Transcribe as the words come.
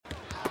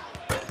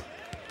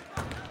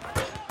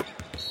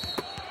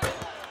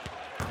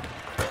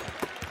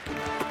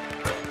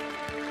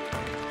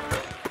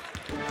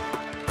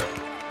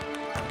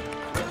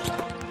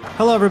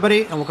Hello,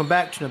 everybody, and welcome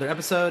back to another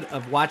episode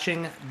of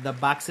Watching the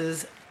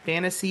Boxes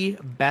Fantasy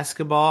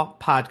Basketball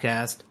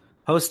Podcast,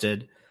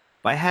 hosted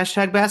by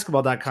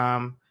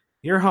 #basketball.com,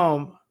 your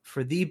home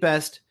for the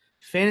best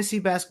fantasy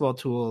basketball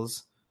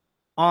tools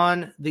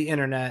on the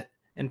internet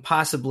and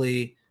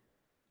possibly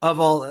of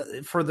all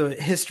for the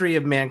history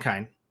of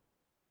mankind.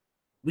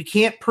 We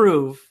can't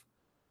prove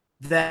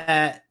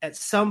that at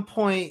some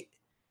point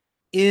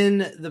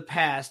in the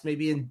past,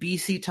 maybe in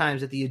BC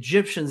times, that the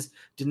Egyptians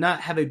did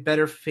not have a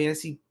better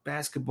fantasy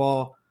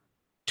basketball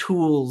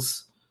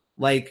tools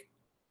like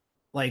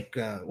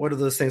what are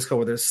those things called?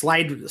 Where there's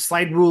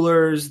slide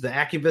rulers, the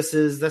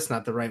Abacuses. That's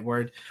not the right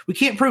word. We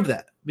can't prove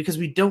that because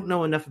we don't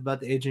know enough about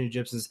the ancient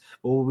Egyptians.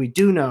 But what we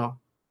do know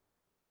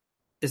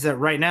is that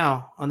right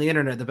now on the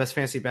internet, the best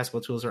fantasy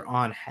basketball tools are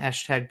on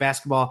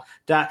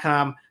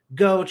 #basketball.com.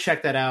 Go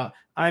check that out.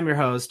 I'm your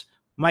host,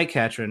 Mike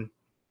Catron,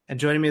 and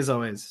joining me as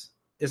always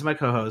is my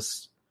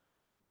co-host,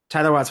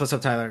 Tyler Watts. What's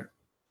up, Tyler?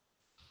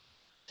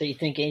 So you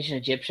think ancient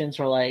Egyptians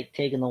were like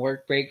taking the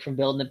work break from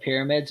building the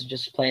pyramids and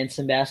just playing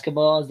some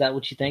basketball? Is that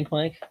what you think,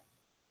 Mike?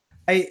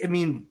 I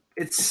mean,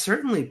 it's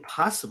certainly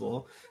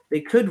possible. They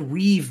could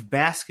weave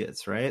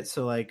baskets, right?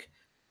 So like,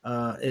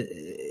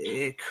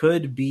 it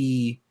could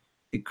be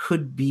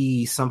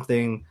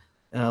something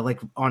like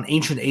on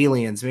Ancient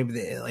Aliens. Maybe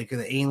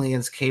the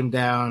aliens came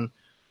down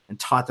and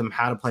taught them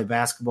how to play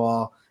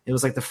basketball. It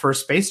was like the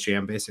first Space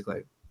Jam,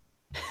 basically.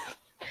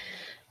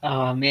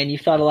 Oh man,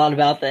 you've thought a lot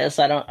about this.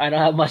 I don't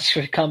have much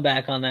to come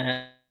back on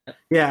that.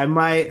 Yeah, I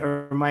might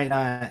or might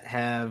not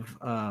have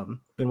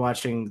been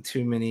watching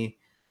too many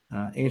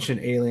Ancient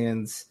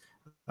Aliens.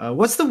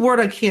 What's the word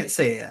I can't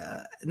say?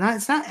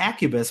 It's not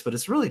Abacus, but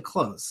it's really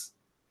close.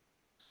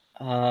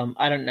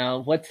 I don't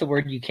know. What's the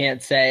word you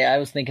can't say? I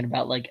was thinking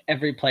about like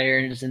every player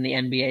is in the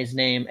NBA's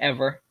name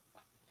ever.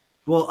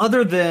 Well,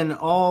 other than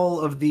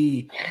all of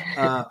the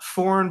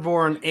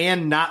foreign-born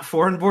and not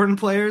foreign-born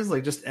players,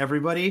 like just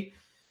everybody,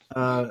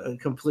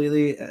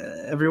 completely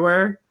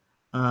everywhere.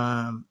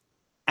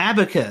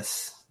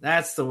 Abacus,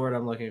 that's the word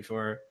I'm looking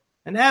for.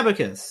 An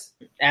abacus.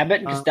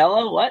 Abbott and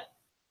Costello, what?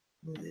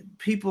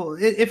 People,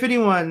 if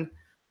anyone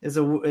is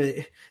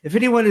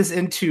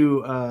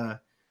into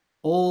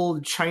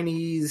old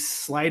Chinese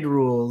slide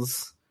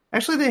rules.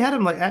 Actually, they had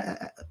them like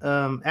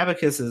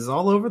abacuses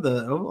all over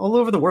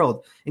the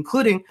world,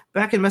 including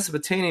back in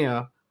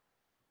Mesopotamia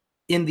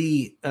in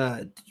the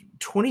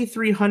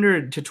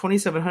 2300 to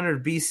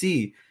 2700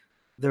 BC.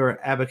 There were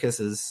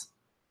abacuses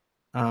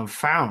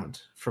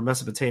found from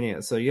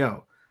Mesopotamia.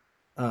 So,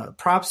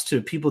 props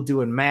to people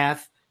doing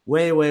math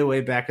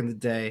way back in the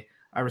day.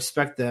 I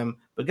respect them.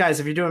 But guys,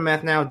 if you're doing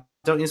math now,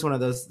 don't use one of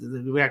those.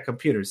 We got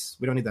computers.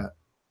 We don't need that.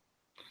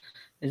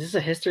 Is this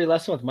a history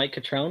lesson with Mike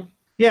Catrone?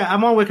 Yeah,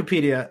 I'm on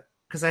Wikipedia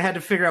because I had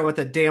to figure out what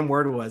that damn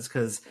word was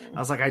because I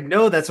was like, I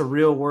know that's a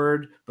real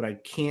word, but I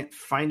can't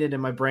find it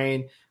in my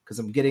brain because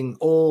I'm getting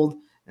old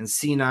and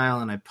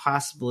senile and I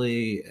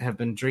possibly have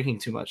been drinking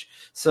too much.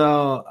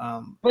 So,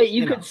 wait,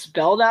 you could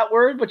spell that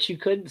word, but you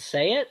couldn't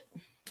say it?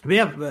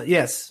 Yeah,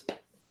 yes.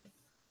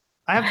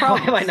 I have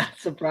problems. Why am I not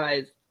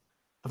surprised?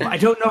 I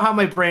don't know how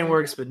my brain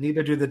works, but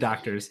neither do the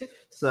doctors.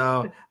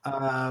 So,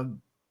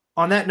 on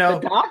that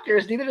note, the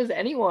doctors, neither does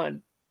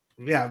anyone.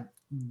 Yeah,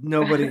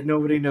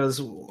 nobody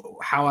knows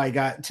how I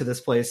got to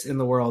this place in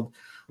the world.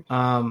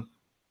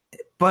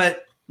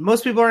 But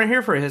most people aren't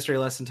here for a history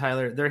lesson,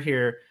 Tyler. They're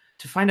here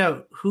to find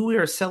out who we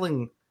are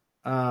selling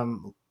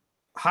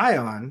high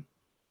on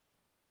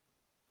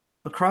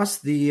across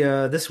the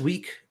this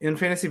week in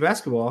fantasy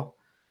basketball.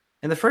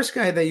 And the first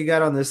guy that you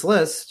got on this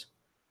list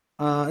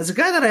is a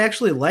guy that I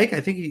actually like. I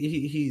think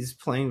he's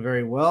playing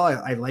very well.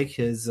 I like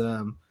his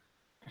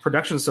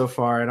production so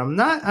far, and I'm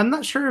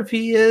not sure if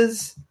he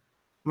is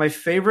my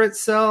favorite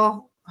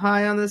sell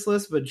high on this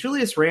list, but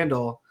Julius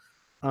Randle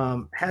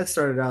has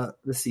started out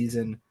the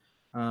season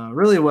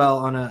really well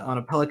on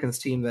a Pelicans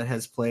team that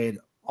has played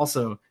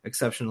also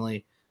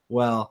exceptionally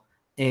well.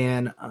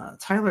 And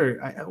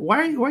Tyler,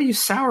 why are you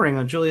souring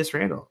on Julius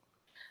Randle?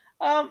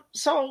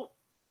 So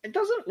it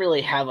doesn't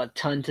really have a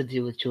ton to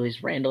do with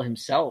Julius Randle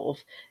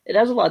himself. It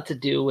has a lot to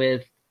do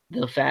with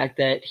the fact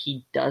that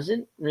he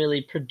doesn't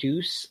really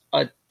produce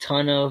a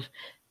ton of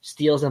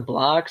steals and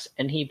blocks,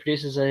 and he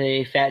produces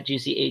a fat,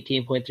 juicy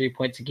 18.3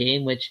 points a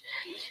game, which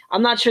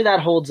I'm not sure that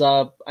holds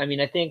up. I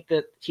mean, I think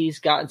that he's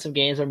gotten some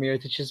games where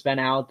Mirotic has been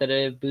out that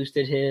have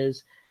boosted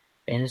his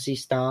fantasy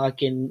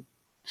stock, and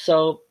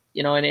so,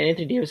 and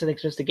Anthony Davis, I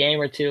think, missed a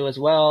game or two as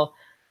well.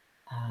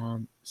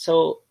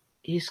 So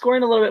he's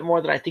scoring a little bit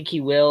more than I think he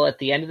will at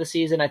the end of the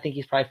season. I think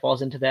he probably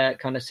falls into that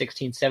kind of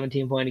 16,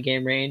 17 point a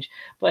game range,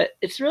 but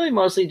it's really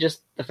mostly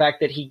just the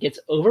fact that he gets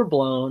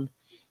overblown.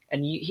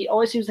 And he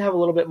always seems to have a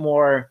little bit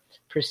more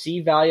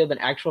perceived value than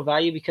actual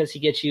value because he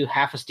gets you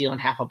half a steal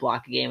and half a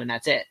block a game, and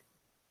that's it.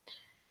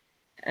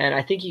 And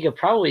I think you could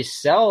probably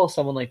sell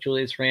someone like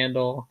Julius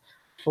Randle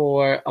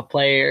for a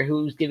player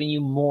who's giving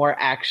you more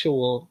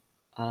actual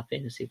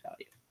fantasy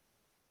value.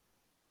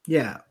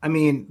 Yeah, I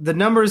mean, the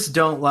numbers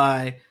don't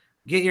lie.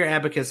 Get your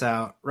abacus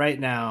out right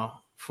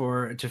now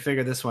to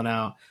figure this one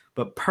out.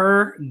 but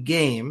per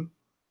game,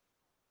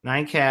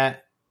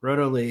 9-cat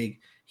Roto League,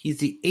 he's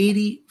the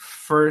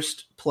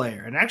 81st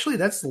player. And actually,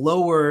 that's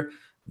lower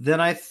than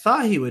I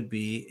thought he would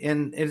be.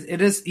 And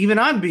it is, even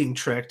I'm being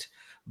tricked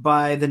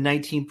by the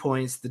 19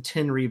 points, the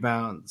 10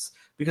 rebounds,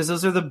 because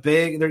those are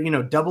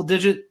they're, double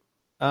digit.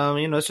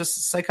 It's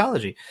just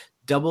psychology.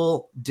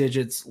 Double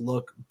digits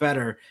look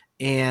better.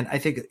 And I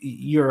think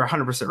you're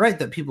 100% right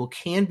that people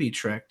can be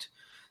tricked,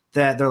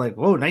 that they're like,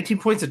 whoa, 19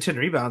 points and 10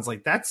 rebounds.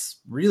 Like, that's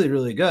really,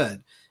 really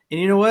good. And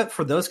you know what?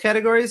 For those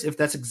categories, if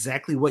that's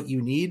exactly what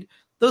you need,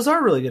 those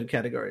are really good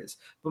categories.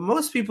 But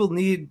most people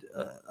need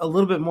a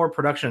little bit more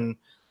production.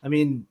 I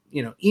mean,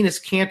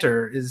 Enes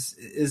Kanter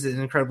is an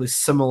incredibly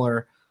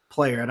similar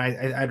player, and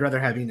I'd rather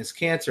have Enes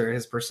Kanter.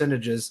 His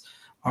percentages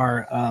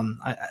are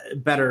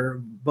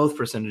better. Both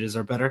percentages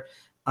are better.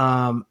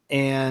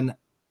 And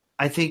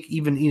I think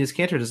even Enes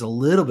Kanter does a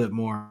little bit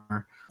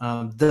more,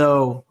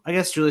 though I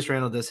guess Julius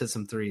Randle does hit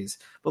some threes.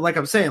 But like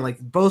I'm saying, like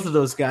both of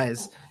those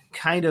guys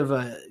kind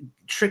of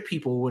trick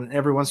people when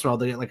every once in a while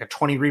they get like a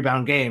 20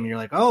 rebound game and you're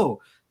like, oh,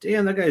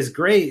 damn, that guy's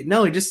great.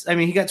 No,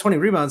 he got 20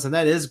 rebounds and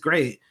that is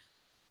great.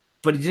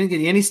 But he didn't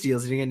get any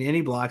steals, he didn't get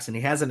any blocks, and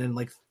he hasn't in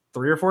like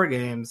 3 or 4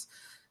 games.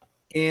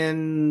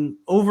 And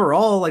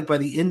overall, like by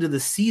the end of the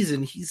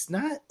season, he's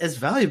not as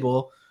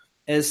valuable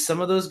as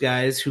some of those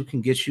guys who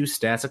can get you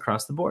stats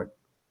across the board.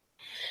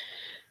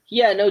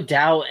 Yeah, no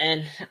doubt.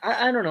 And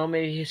I don't know,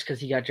 maybe it's because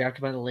he got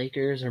drafted by the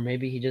Lakers, or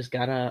maybe he just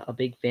got a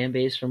big fan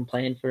base from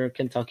playing for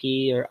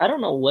Kentucky, or I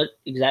don't know what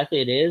exactly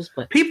it is.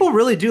 But people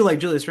really do like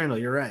Julius Randle.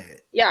 You're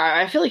right. Yeah,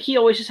 I feel like he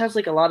always just has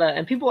like a lot of –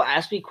 and people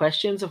ask me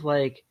questions of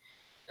like,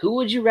 who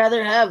would you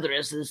rather have the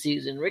rest of the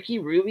season, Ricky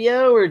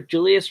Rubio or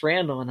Julius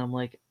Randle? And I'm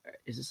like,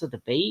 is this a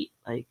debate?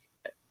 Like,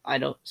 I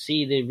don't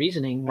see the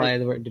reasoning why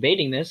we're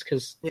debating this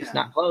because it's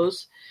not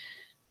close.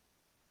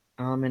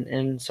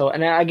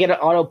 And I get an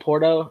Otto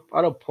Porter.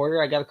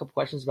 I got a couple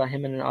questions about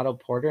him and an Otto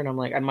Porter, and I'm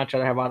like, I'd much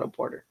rather have Otto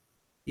Porter.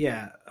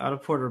 Yeah, Otto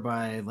Porter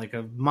by like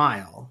a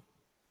mile.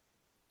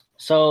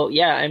 So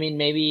yeah, I mean,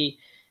 maybe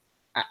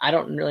I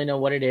don't really know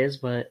what it is,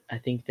 but I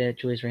think that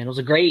Julius Randle's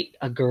a great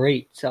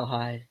sell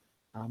high.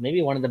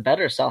 Maybe one of the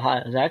better sell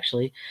highs,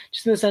 actually,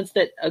 just in the sense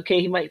that, okay,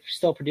 he might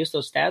still produce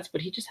those stats, but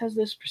he just has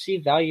this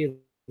perceived value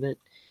that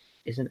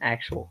isn't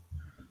actual.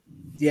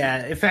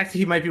 Yeah, in fact,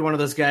 he might be one of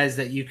those guys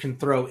that you can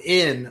throw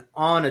in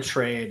on a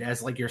trade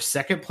as like your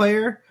second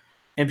player,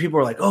 and people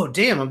are like, oh,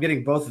 damn, I'm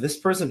getting both this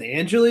person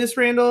and Julius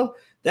Randle.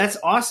 That's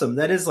awesome.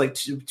 That is like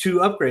two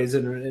upgrades,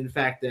 and in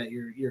fact, that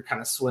you're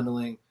kind of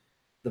swindling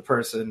the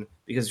person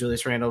because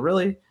Julius Randle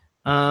really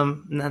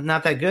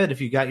not that good if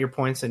you got your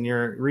points and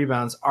your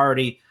rebounds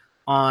already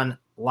on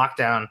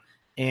lockdown.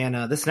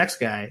 And this next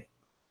guy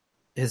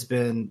has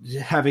been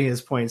having his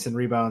points and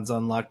rebounds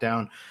on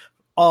lockdown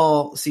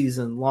all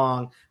season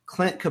long.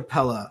 Clint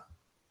Capella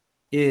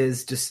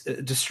is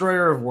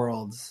destroyer of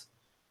worlds,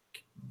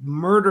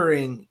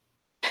 murdering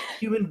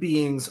human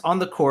beings on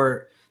the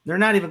court. They're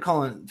not even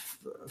calling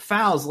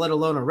fouls, let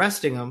alone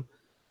arresting them.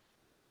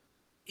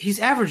 He's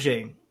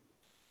averaging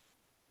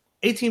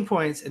 18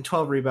 points and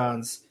 12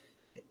 rebounds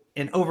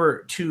and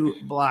over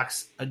 2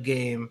 blocks a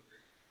game.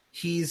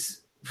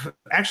 He's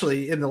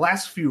actually, in the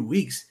last few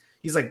weeks,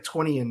 he's like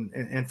 20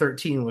 and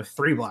 13 with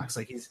 3 blocks.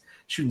 Like, he's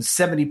shooting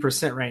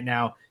 70% right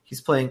now. He's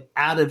playing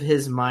out of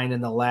his mind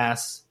in the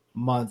last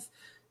month.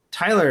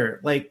 Tyler,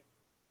 like,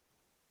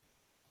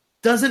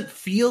 doesn't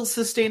feel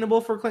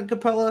sustainable for Clint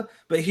Capella,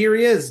 but here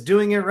he is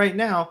doing it right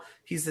now.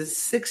 He's the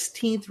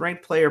 16th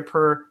ranked player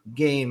per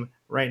game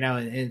right now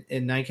in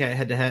 9-cat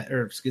head-to-head,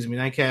 or excuse me,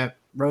 9-cat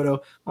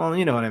roto. Well,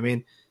 you know what I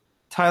mean.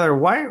 Tyler,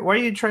 why are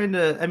you trying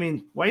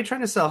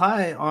to sell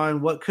high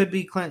on what could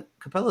be Clint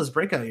Capella's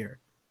breakout year?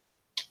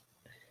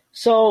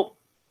 So,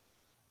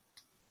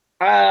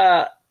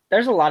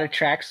 there's a lot of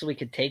tracks we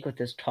could take with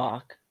this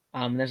talk.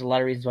 There's a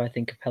lot of reasons why I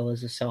think Capella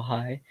is a sell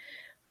high.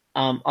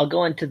 I'll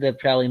go into the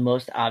probably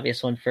most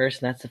obvious one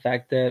first, and that's the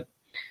fact that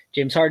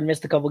James Harden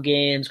missed a couple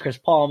games. Chris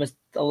Paul missed.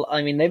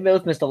 They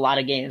both missed a lot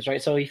of games,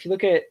 right? So if you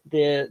look at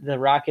the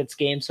Rockets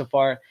games so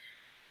far,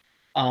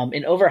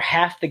 in over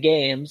half the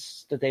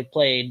games that they've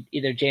played,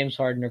 either James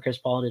Harden or Chris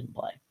Paul didn't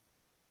play.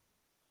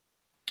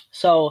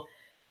 So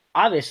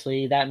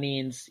obviously that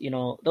means,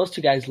 those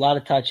two guys, a lot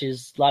of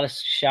touches, a lot of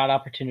shot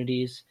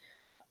opportunities.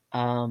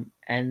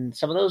 And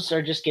some of those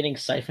are just getting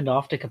siphoned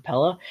off to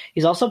Capella.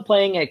 He's also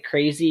playing a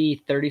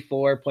crazy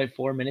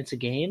 34.4 minutes a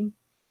game,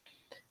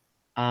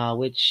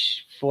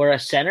 which for a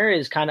center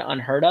is kind of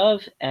unheard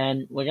of.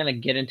 And we're going to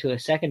get into a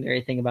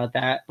secondary thing about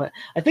that. But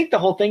I think the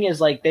whole thing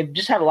is like, they've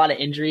just had a lot of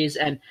injuries,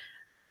 and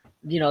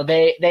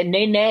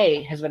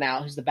Nene has been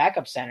out, who's the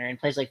backup center, and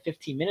plays like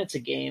 15 minutes a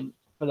game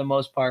for the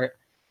most part.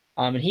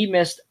 And he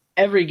missed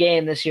every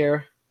game this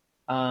year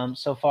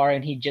so far,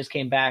 and he just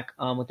came back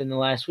within the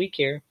last week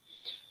here.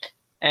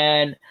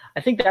 And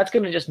I think that's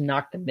going to just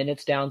knock the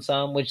minutes down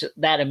some, which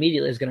that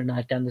immediately is going to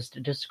knock down the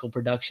statistical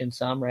production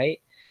some,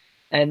 right?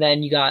 And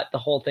then you got the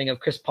whole thing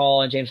of Chris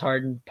Paul and James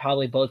Harden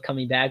probably both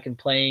coming back and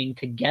playing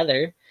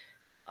together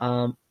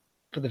for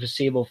the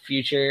foreseeable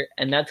future.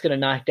 And that's going to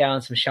knock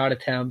down some shot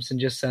attempts and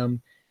just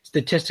some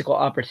statistical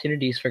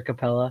opportunities for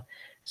Capella.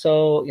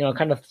 So,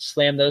 kind of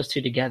slam those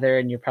two together,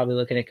 and you're probably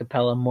looking at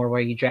Capella more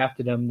where you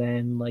drafted him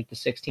than like the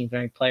 16th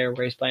ranked player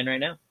where he's playing right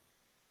now.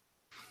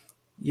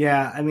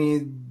 Yeah, I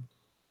mean,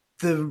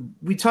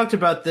 we talked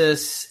about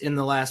this in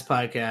the last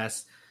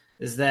podcast,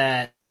 is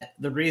that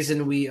the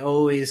reason we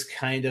always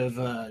kind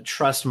of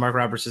trust Mark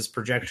Roberts'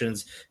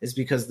 projections is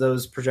because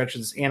those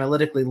projections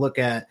analytically look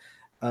at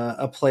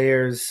a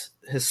player's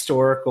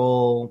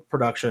historical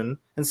production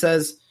and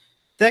says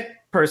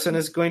that person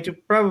is going to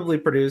probably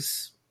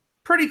produce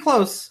pretty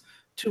close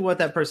to what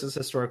that person's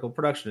historical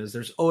production is.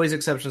 There's always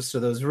exceptions to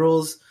those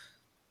rules.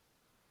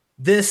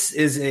 This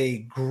is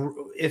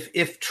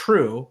if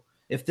true,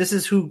 if this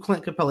is who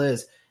Clint Capella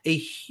is, a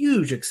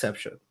huge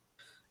exception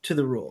to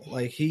the rule.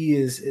 Like, he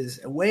is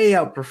way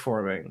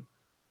outperforming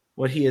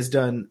what he has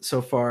done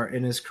so far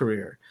in his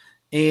career.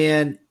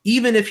 And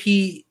even if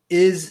he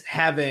is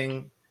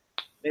having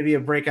maybe a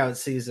breakout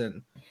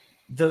season,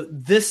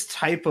 this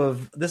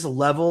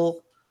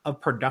level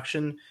of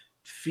production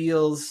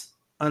feels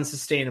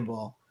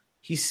unsustainable.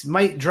 He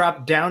might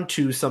drop down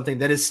to something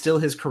that is still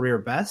his career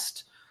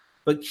best,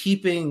 but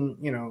keeping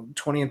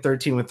 20 and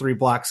 13 with 3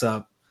 blocks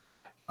up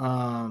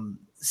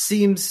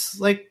seems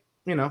like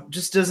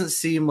just doesn't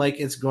seem like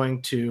it's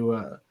going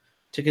to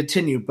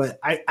continue. But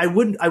I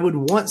would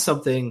want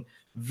something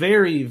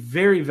very,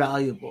 very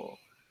valuable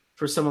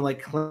for someone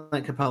like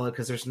Clint Capella,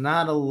 because there's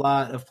not a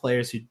lot of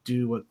players who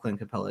do what Clint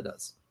Capella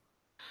does.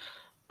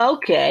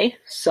 Okay,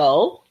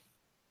 so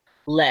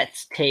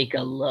let's take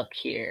a look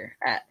here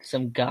at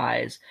some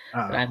guys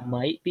that I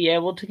might be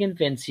able to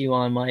convince you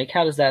on, Mike.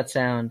 How does that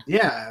sound?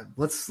 Yeah,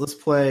 let's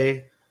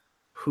play.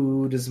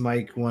 Who does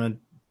Mike want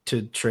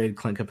to trade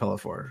Clint Capella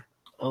for?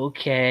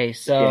 Okay,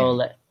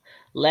 so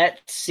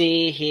let's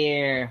see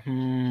here.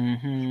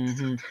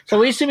 So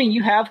we're assuming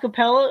you have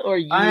Capella, or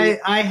you?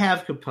 I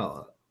have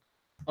Capella.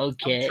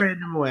 Okay. I'm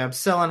trading him away. I'm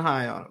selling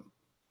high on him.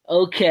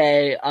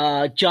 Okay,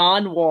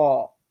 John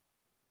Wall.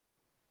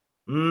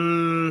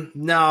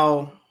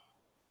 No.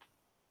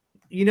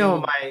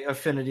 My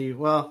affinity.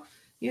 Well,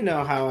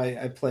 how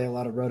I play a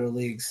lot of roto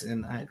leagues,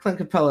 and Clint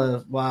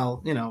Capella,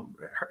 while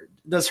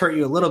does hurt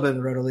you a little bit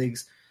in roto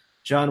leagues,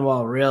 John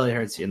Wall really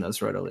hurts you in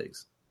those roto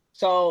leagues.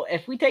 So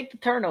if we take the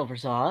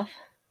turnovers off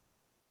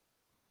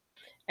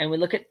and we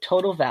look at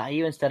total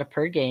value instead of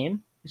per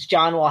game, which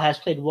John Wall has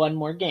played one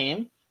more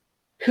game,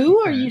 who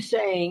are you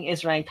saying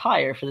is ranked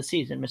higher for the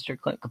season, Mr.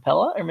 Clint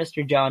Capella or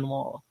Mr. John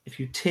Wall? If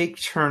you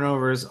take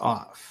turnovers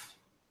off,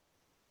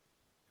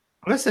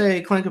 I'm going to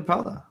say Clint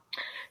Capella.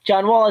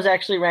 John Wall is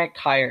actually ranked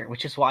higher,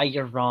 which is why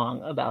you're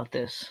wrong about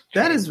this.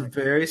 That is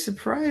very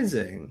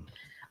surprising.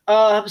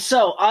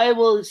 So I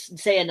will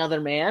say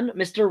another man,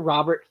 Mr.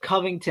 Robert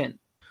Covington.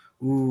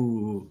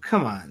 Ooh,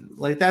 come on.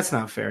 Like, that's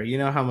not fair. You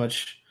know how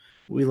much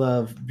we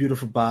love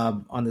Beautiful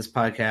Bob on this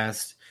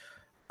podcast.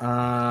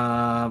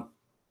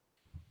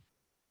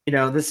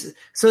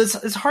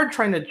 It's hard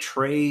trying to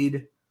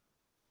trade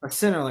a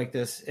center like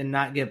this and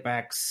not get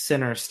back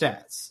center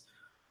stats.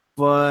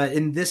 But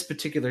in this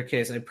particular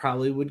case, I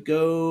probably would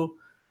go.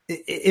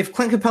 If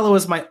Clint Capella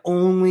was my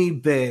only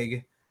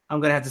big, I'm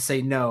gonna have to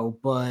say no.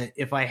 But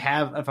if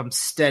I'm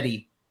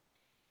steady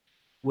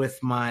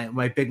with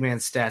my big man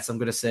stats, I'm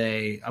gonna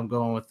say I'm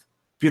going with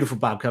Beautiful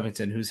Bob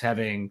Covington, who's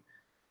having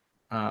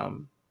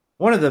one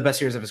of the best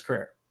years of his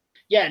career.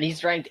 Yeah, and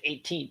he's ranked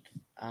 18th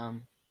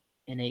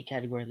in 8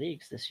 category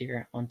leagues this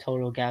year on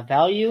total gap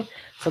value.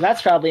 So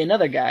that's probably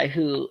another guy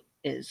who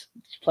is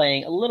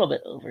playing a little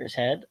bit over his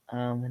head,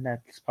 and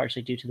that's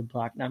partially due to the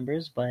block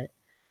numbers. But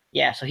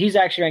yeah, so he's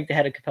actually ranked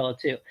ahead of Capella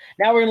too.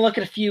 Now we're going to look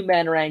at a few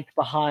men ranked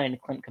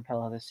behind Clint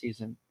Capella this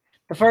season.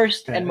 The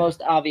first and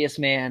most obvious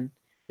man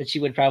that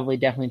you would probably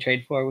definitely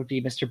trade for would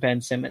be Mr.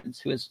 Ben Simmons,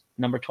 who is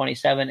number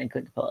 27, and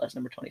Clint Capella is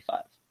number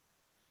 25.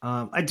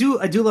 I do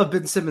love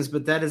Ben Simmons,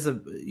 but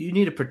you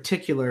need a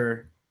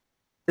particular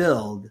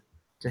build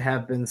to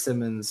have Ben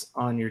Simmons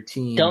on your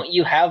team. Don't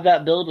you have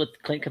that build with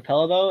Clint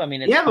Capella though? I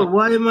mean, but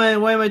why am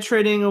I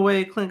trading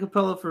away Clint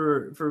Capella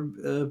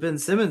for Ben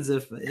Simmons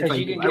if I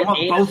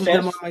want both of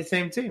them on my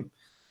same team?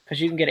 Because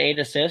you can get 8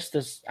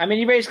 assists.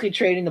 You're basically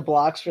trading the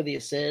blocks for the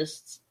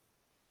assists.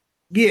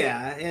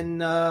 Yeah,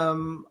 and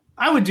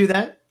I would do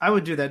that. I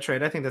would do that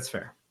trade. I think that's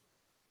fair.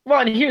 Well,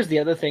 and here's the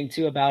other thing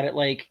too about it.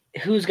 Like,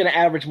 who's going to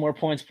average more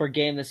points per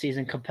game this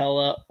season,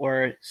 Capella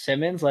or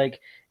Simmons? Like,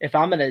 if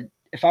I'm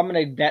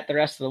gonna bet the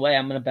rest of the way,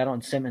 I'm gonna bet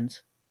on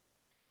Simmons.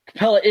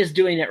 Capella is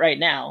doing it right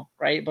now,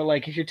 right? But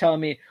like, if you're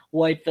telling me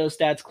wipe those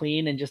stats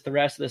clean and just the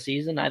rest of the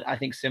season, I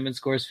think Simmons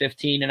scores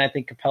 15, and I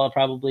think Capella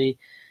probably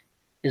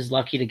is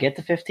lucky to get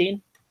to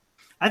 15.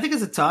 I think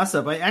it's a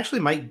toss-up. I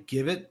actually might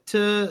give it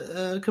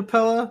to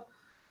Capella,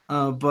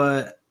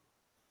 but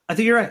I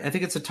think you're right. I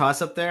think it's a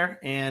toss-up there,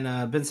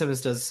 and Ben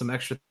Simmons does some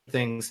extra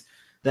things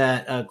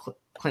that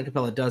Clint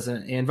Capella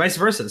doesn't, and vice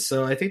versa.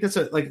 So I think that's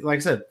like I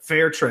said,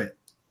 fair trade.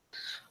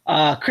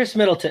 Chris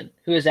Middleton,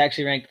 who is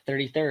actually ranked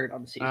 33rd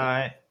on the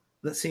season.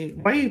 Let's see.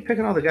 Why are you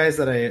picking all the guys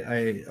that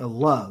I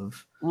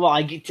love? Well,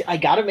 I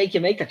got to make you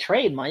make a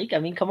trade, Mike. I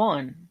mean, come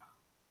on.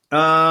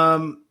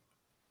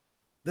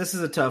 this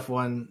is a tough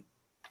one.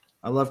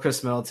 I love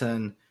Chris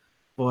Middleton,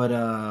 but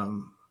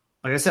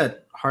like I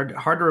said, hard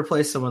to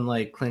replace someone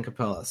like Clint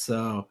Capella.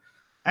 So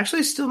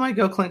actually, still might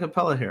go Clint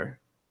Capella here.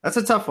 That's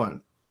a tough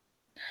one.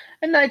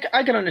 And I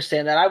can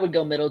understand that. I would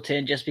go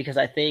Middleton just because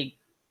I think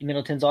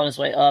Middleton's on his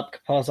way up,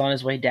 Capella's on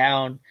his way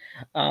down.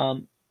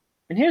 And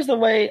here's the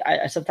way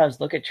I sometimes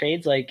look at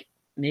trades, like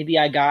maybe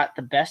I got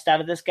the best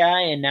out of this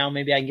guy, and now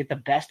maybe I can get the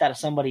best out of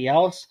somebody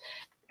else.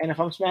 And if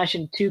I'm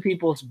smashing two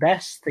people's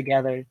best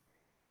together,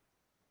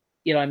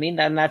 you know what I mean?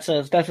 Then that's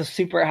a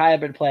super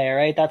hybrid player,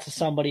 right? That's a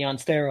somebody on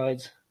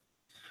steroids.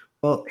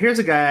 Well, here's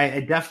a guy I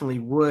definitely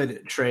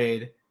would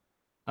trade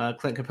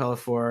Clint Capella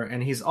for,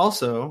 and he's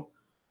also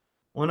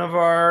one of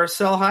our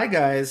sell high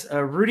guys,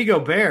 Rudy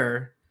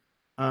Gobert.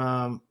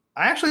 I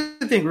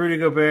actually think Rudy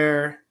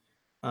Gobert.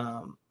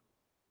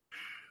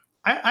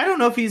 I don't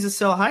know if he's a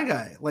sell high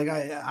guy. Like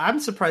I'm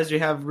surprised you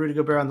have Rudy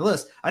Gobert on the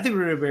list. I think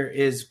Rudy Gobert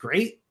is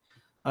great.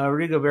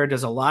 Rudy Gobert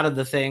does a lot of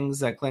the things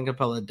that Clint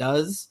Capella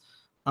does.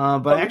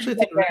 But I actually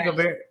think Rudy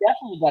Gobert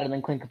definitely better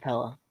than Clint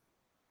Capella.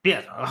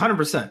 Yeah,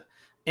 100%.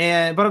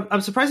 But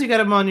I'm surprised you got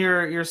him on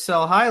your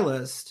sell high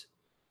list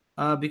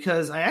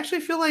because I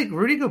actually feel like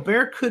Rudy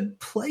Gobert could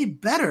play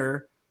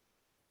better,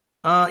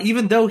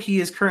 even though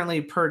he is currently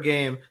per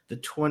game the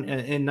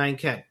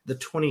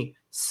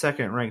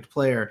 22nd ranked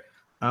player.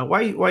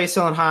 Why are you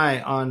selling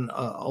high on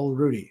old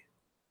Rudy?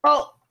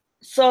 Well,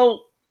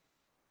 so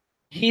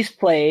he's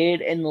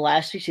played in the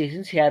last 2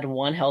 seasons. He had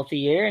one healthy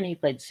year, and he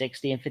played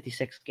 60 and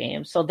 56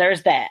 games. So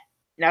there's that.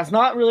 Now, it's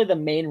not really the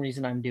main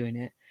reason I'm doing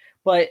it,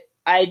 but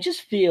I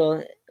just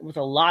feel with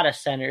a lot of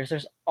centers,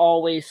 there's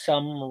always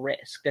some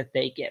risk that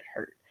they get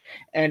hurt.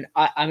 And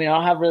I mean, I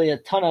don't have really a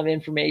ton of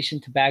information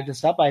to back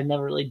this up. I've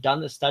never really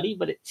done the study,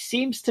 but it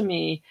seems to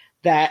me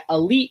that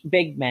elite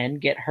big men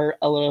get hurt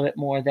a little bit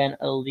more than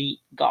elite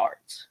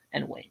guards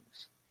and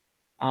wings.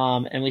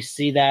 And we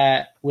see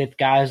that with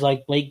guys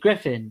like Blake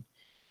Griffin,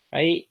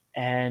 right?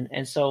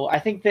 And so I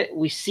think that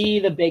we see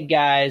the big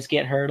guys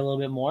get hurt a little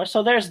bit more.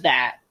 So there's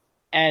that.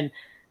 And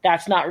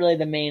that's not really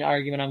the main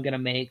argument I'm going to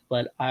make,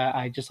 but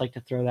I just like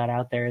to throw that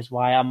out there as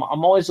why I'm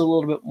always a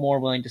little bit more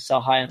willing to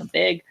sell high on a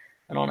big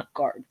than on a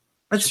guard.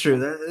 That's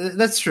true.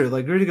 That's true.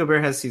 Like Rudy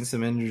Gobert has seen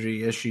some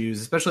injury issues,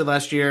 especially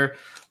last year.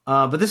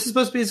 But this is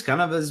supposed to be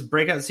kind of his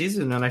breakout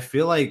season, and I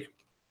feel like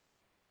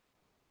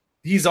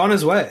he's on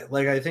his way.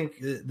 Like I think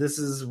this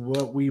is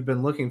what we've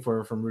been looking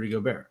for from Rudy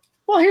Gobert.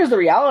 Well, here's the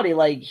reality.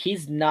 Like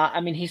he's not.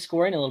 I mean, he's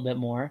scoring a little bit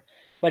more,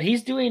 but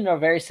he's doing a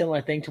very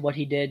similar thing to what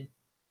he did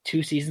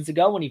 2 seasons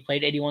ago when he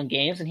played 81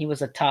 games and he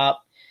was a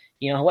top.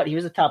 You know what? He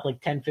was a top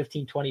like 10,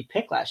 15, 20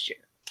 pick last year.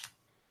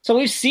 So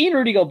we've seen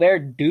Rudy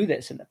Gobert do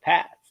this in the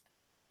past.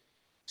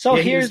 So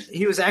yeah,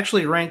 he was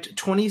actually ranked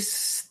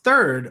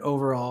 23rd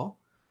overall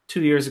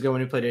 2 years ago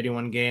when he played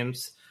 81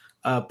 games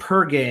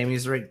per game.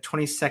 He's ranked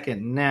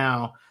 22nd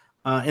now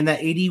in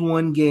that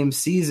 81 game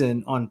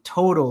season on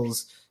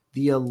totals,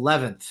 the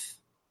 11th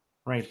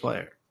ranked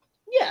player.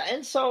 Yeah,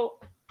 and so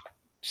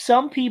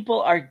some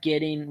people are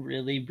getting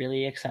really,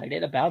 really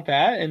excited about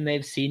that, and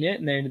they've seen it,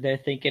 and they're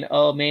thinking,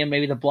 oh man,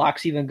 maybe the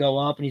blocks even go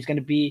up, and he's going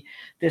to be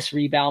this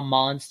rebound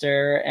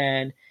monster,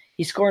 and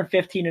he's scoring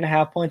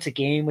 15.5 points a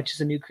game, which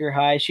is a new career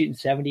high, shooting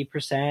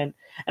 70%.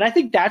 And I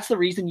think that's the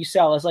reason you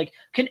sell is like,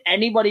 can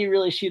anybody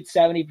really shoot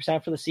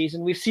 70% for the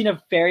season? We've seen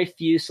a very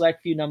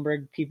select few number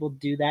of people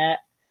do that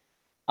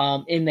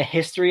in the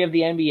history of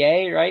the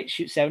NBA, right?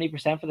 Shoot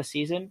 70% for the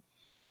season.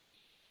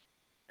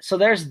 So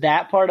there's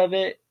that part of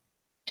it.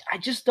 I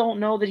just don't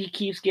know that he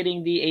keeps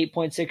getting the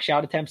 8.6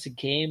 shot attempts a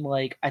game.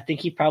 Like, I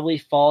think he probably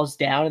falls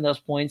down in those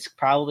points,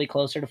 probably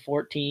closer to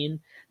 14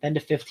 than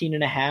to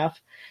 15.5.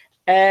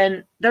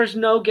 And there's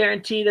no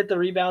guarantee that the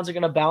rebounds are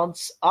going to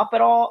bounce up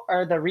at all,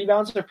 or the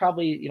rebounds are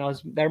probably,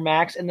 their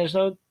max, and there's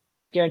no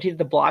guarantee that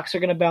the blocks are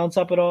going to bounce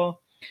up at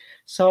all.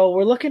 So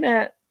we're looking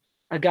at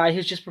a guy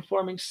who's just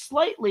performing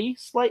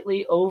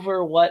slightly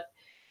over what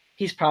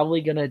he's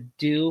probably going to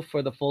do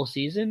for the full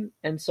season.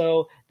 And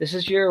so this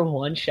is your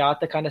one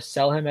shot to kind of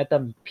sell him at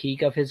the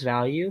peak of his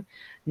value.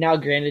 Now,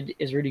 granted,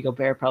 is Rudy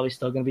Gobert probably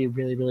still going to be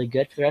really, really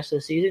good for the rest of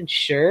the season?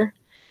 Sure.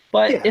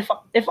 But yeah.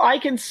 if I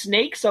can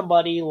snake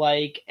somebody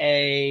like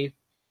a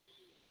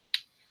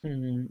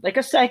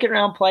second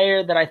round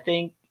player that I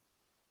think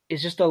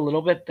is just a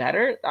little bit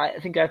better, I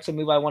think that's a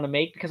move I want to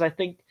make because I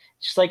think,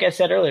 just like I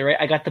said earlier, right,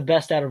 I got the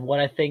best out of what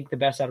I think the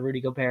best out of Rudy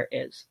Gobert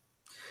is.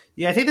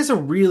 Yeah, I think that's a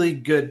really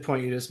good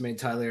point you just made,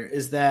 Tyler,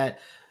 is that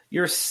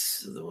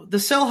the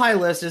sell high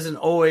list isn't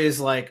always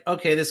like,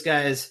 okay, this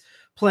guy's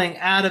playing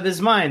out of his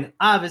mind.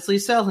 Obviously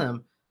sell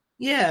him.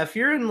 Yeah, if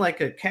you're in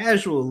like a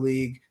casual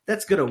league,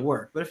 that's going to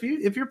work. But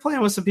if you're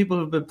playing with some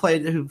people who've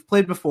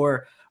played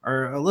before,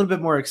 are a little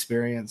bit more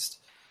experienced,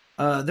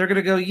 they're going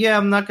to go, yeah,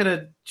 I'm not going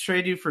to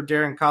trade you for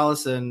Darren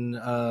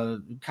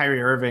Collison,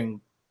 Kyrie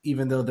Irving,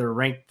 even though they're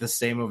ranked the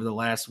same over the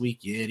last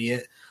week, you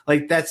idiot.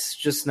 Like, that's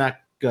just not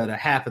going to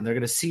happen. They're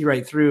going to see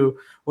right through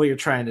what you're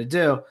trying to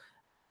do.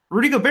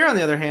 Rudy Gobert, on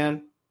the other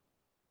hand,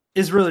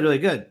 is really, really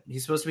good.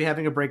 He's supposed to be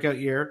having a breakout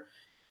year,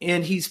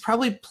 and he's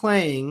probably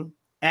playing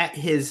at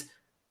his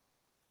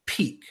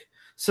peak.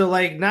 So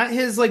like not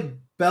his like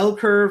bell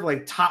curve,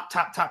 like top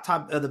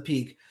of the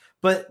peak,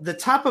 but the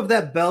top of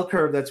that bell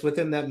curve that's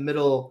within that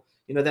middle,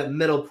 that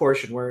middle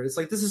portion where it's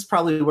like this is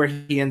probably where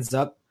he ends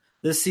up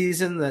this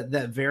season.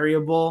 That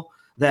variable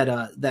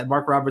that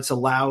Mark Roberts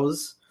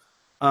allows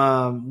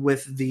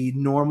with the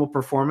normal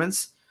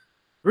performance.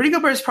 Rudy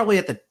Gobert is probably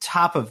at the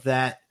top of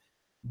that.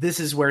 This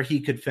is where he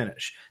could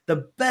finish.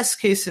 The best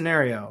case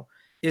scenario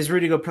is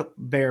Rudy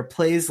Gobert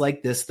plays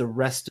like this the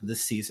rest of the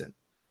season.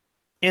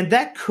 And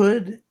that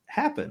could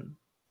happen.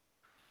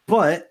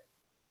 But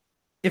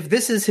if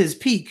this is his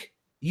peak,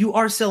 you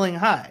are selling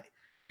high.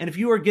 And if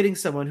you are getting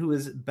someone who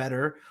is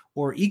better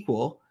or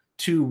equal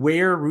to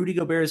where Rudy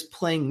Gobert is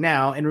playing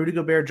now and Rudy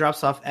Gobert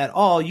drops off at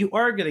all, you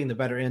are getting the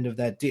better end of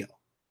that deal.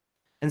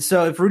 And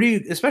so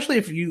especially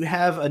if you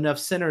have enough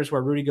centers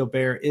where Rudy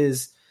Gobert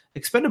is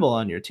expendable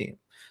on your team.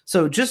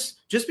 So just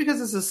because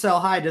it's a sell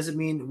high doesn't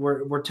mean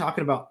we're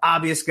talking about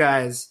obvious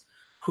guys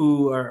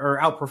who are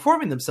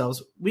outperforming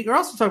themselves. We are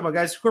also talking about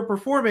guys who are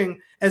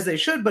performing as they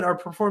should, but are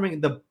performing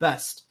the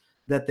best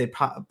that they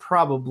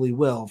probably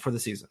will for the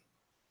season.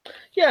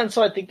 Yeah, and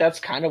so I think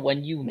that's kind of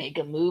when you make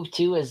a move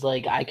too, is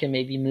like I can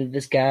maybe move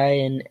this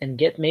guy and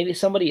get maybe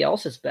somebody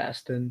else's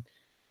best. And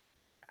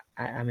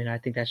I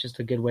think that's just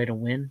a good way to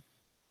win.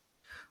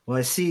 Well,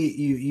 I see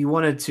you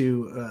wanted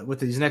to,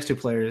 with these next two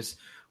players,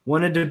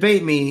 want to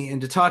debate me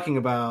into talking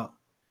about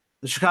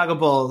the Chicago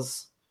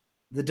Bulls,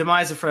 the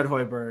demise of Fred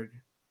Hoiberg,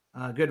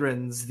 good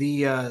riddance,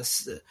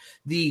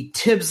 the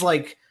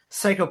Tibbs-like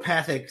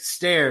psychopathic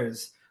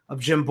stares of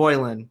Jim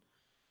Boylan,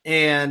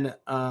 and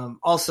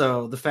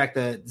also the fact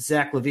that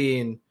Zach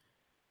LaVine,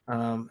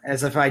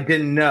 as if I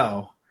didn't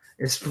know,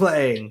 is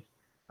playing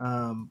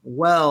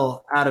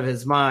well out of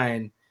his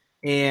mind.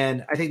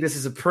 And I think this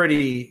is a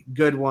pretty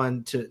good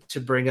one to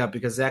bring up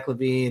because Zach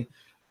LaVine,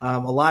 a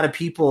lot of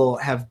people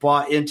have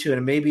bought into it,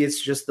 and maybe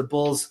it's just the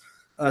Bulls'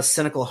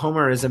 cynical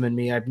homerism in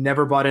me. I've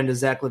never bought into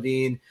Zach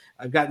LaVine.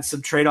 I've gotten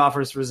some trade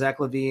offers for Zach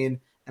LaVine,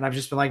 and I've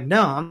just been like,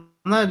 no,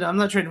 I'm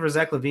not trading for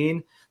Zach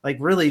LaVine. Like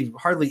really,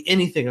 hardly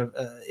anything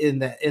in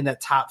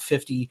that top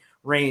 50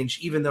 range.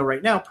 Even though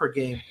right now per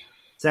game,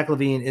 Zach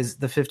LaVine is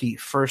the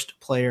 51st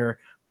player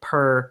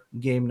per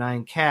Game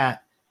 9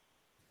 cat.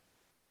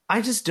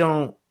 I just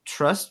don't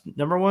trust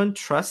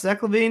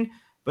Zach LaVine,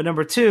 but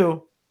number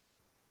two,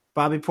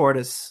 Bobby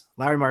Portis,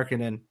 Larry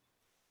Markkinen,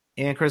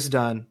 and Chris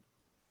Dunn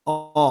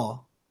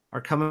all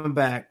are coming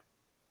back.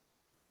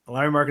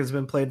 Larry Markkinen's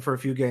been playing for a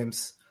few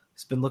games.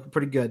 He's been looking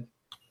pretty good.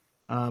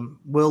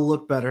 Will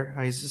look better.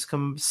 He's just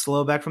come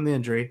slow back from the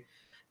injury.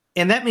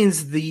 And that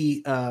means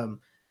the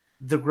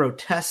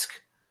grotesque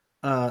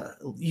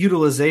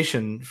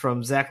utilization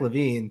from Zach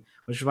LaVine,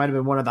 which might have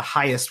been one of the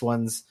highest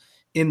ones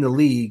in the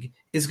league,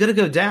 is going to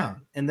go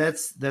down, and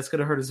that's going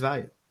to hurt his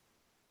value.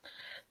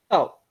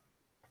 Oh,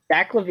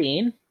 Zach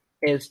LaVine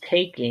is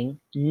taking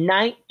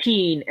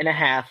 19 and a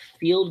half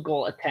field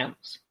goal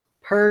attempts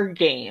per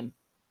game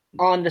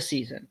on the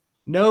season.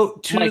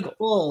 Note to the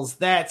Bulls,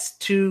 that's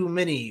too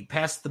many.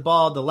 Pass the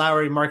ball to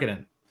Lowry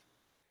Markkinen.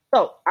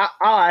 So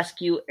I'll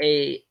ask you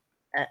a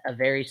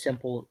very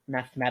simple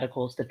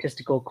mathematical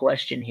statistical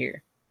question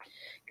here.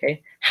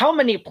 Okay, how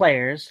many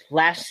players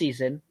last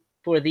season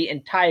for the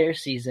entire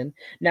season?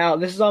 Now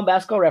this is on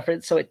Basketball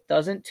Reference, so it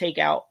doesn't take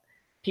out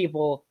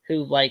people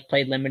who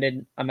played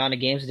limited amount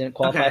of games and didn't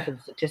qualify for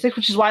the statistics,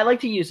 which is why I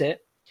like to use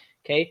it.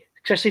 Okay,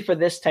 especially for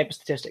this type of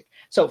statistic.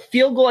 So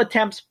field goal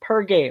attempts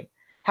per game.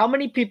 How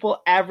many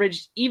people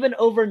averaged even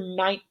over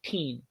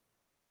 19?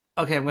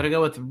 Okay, I'm going to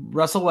go with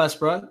Russell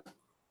Westbrook.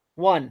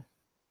 1.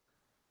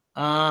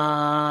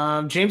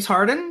 James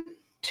Harden.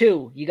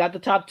 2. You got the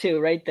top 2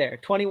 right there.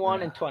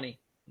 21 and 20.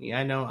 Yeah,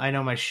 I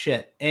know my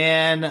shit.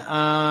 And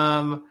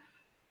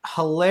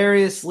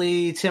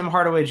hilariously, Tim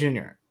Hardaway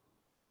Jr.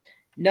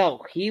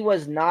 No, he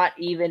was not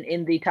even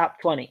in the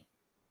top 20.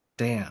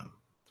 Damn.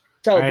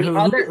 So right,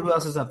 who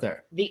else is up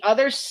there? The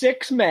other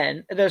 6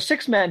 men, there's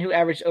 6 men who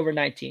averaged over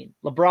 19.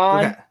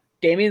 LeBron,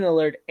 Damian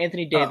Lillard,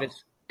 Anthony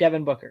Davis,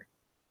 Devin Booker.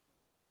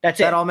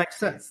 That's it. That all makes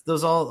sense.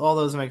 All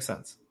those make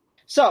sense.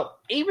 So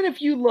even if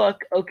you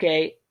look,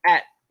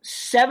 at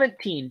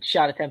 17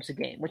 shot attempts a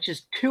game, which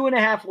is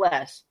 2.5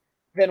 less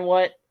than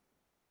what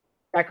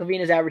Zach LaVine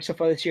has averaged so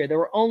far this year, there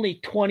were only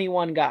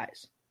 21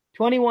 guys.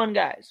 21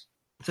 guys.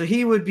 So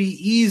he would be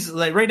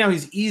easily, right now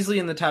he's easily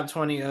in the top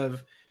 20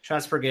 of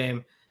shots per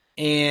game.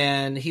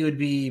 And he would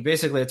be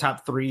basically a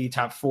top 3,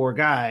 top 4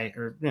 guy,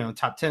 or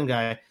top 10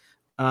 guy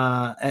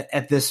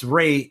at this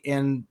rate.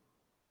 And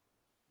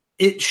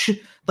it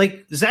should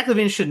Zach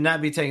LaVine should not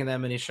be taking that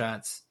many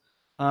shots.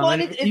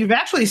 You've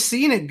actually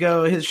seen it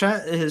go. His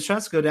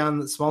shots go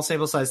down. Small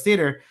sample size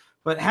theater,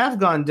 but have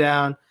gone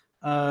down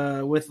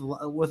with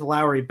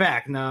Lowry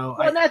back now.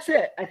 Well, that's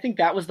it. I think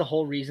that was the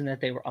whole reason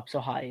that they were up so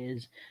high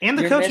and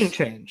the coaching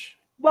change.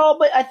 Well,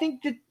 but I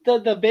think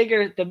the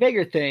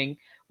bigger thing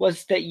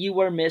was that you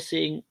were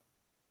missing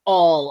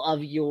all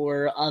of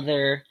your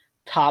other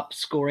top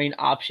scoring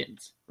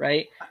options,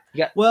 right?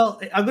 Well,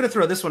 I'm going to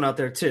throw this one out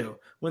there too.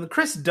 When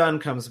Chris Dunn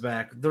comes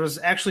back, there's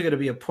actually going to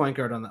be a point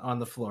guard on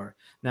the floor.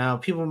 Now,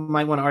 people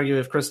might want to argue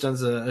if Chris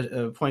Dunn's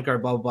a point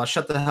guard, blah, blah, blah.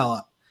 Shut the hell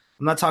up.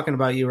 I'm not talking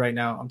about you right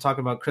now. I'm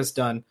talking about Chris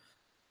Dunn.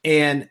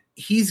 And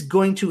he's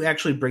going to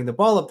actually bring the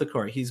ball up the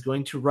court. He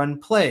going to run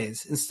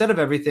plays instead of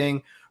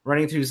everything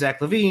running through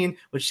Zach LaVine,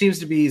 which seems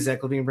to be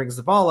Zach LaVine brings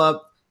the ball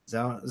up.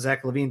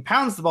 Zach LaVine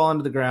pounds the ball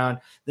into the ground.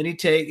 Then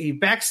he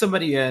backs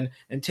somebody in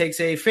and takes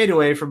a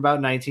fadeaway from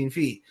about 19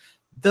 feet.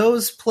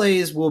 Those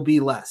plays will be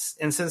less.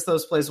 And since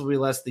those plays will be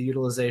less, the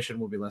utilization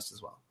will be less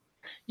as well.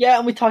 Yeah,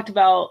 and we talked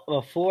about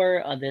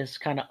before this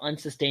kind of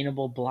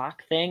unsustainable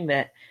block thing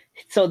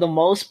so the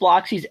most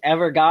blocks he's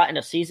ever got in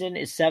a season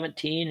is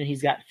 17, and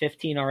he's got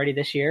 15 already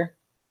this year.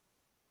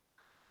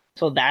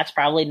 So that's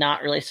probably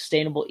not really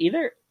sustainable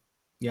either.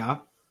 Yeah.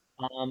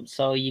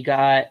 So you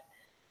got,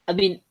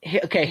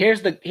 okay,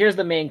 here's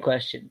the main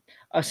question.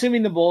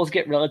 Assuming the Bulls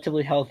get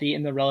relatively healthy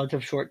in the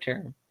relative short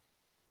term,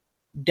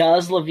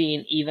 does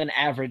LaVine even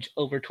average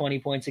over 20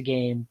 points a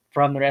game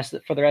for the rest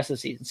of the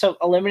season? So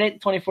eliminate the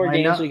 24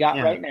 games we got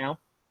right now.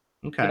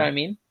 Okay. You know what I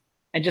mean?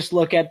 And just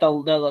look at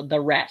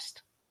the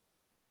rest.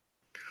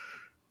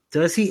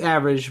 Does he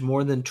average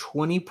more than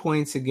 20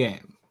 points a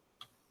game?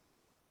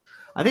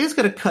 I think it's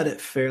going to cut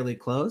it fairly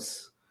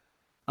close.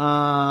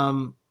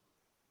 I'm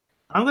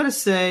going to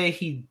say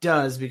he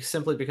does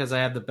simply because I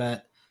have the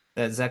bet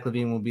that Zach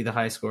LaVine will be the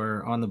high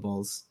scorer on the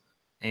Bulls,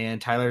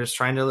 and Tyler is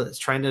trying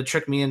to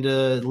trick me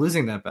into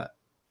losing that bet.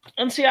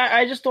 And see,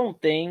 I just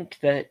don't think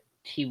that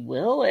he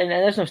will, and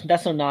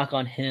that's no knock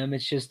on him.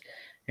 It's just,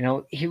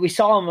 we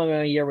saw him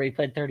in a year where he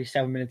played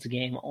 37 minutes a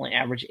game, only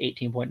averaged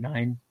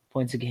 18.9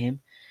 points a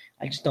game.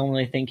 I just don't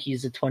really think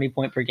he's a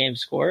 20-point per game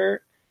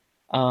scorer.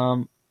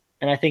 And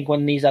I think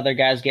when these other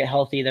guys get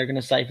healthy, they're going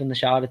to siphon the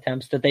shot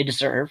attempts that they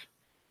deserve.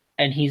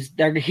 And he's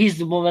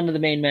one of the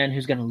main men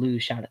who's going to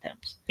lose shot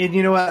attempts. And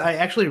you know what? I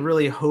actually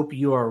really hope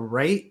you are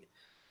right,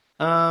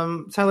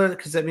 Tyler,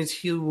 because that means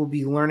he will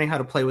be learning how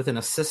to play within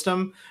a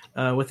system,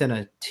 within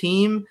a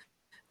team,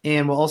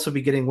 and will also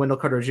be getting Wendell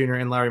Carter Jr.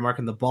 and Larry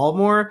Markin the ball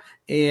more.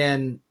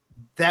 And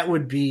that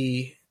would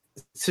be,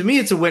 to me,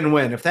 it's a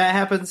win-win. If that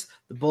happens,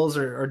 the Bulls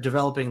are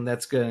developing.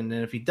 That's good. And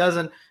if he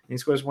doesn't, and he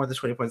scores more than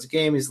 20 points a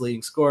game, he's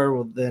leading scorer,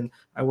 well, then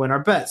I win our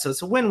bet. So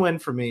it's a win-win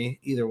for me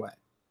either way.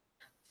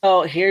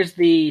 Oh, here's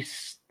the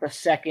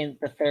second,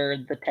 the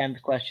third, the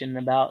 10th question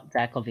about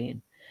Zach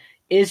LaVine.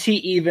 Is he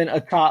even a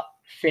top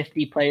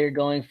 50 player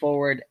going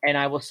forward? And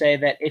I will say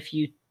that if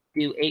you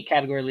do 8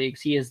 category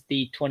leagues, he is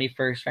the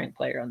 21st ranked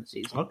player on the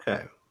season.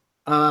 Okay.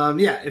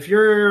 Yeah, if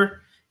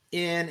you're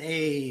in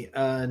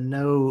a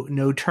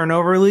no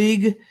turnover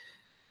league,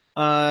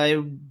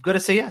 I'm going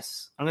to say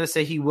yes. I'm going to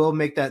say he will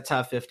make that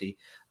top 50.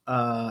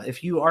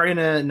 If you are in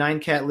a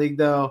 9-cat league,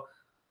 though,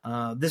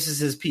 this is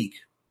his peak.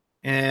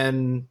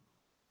 And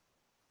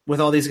with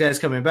all these guys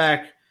coming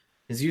back,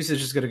 his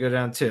usage is going to go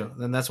down too.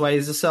 And that's why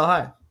he's a sell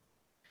high.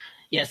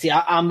 Yeah, see,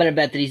 I'm going to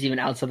bet that he's even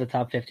outside the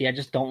top 50. I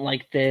just don't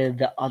like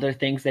the other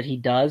things that he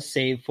does,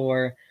 save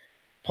for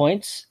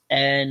points.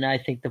 And I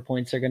think the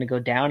points are going to go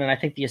down. And I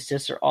think the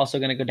assists are also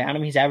going to go down. I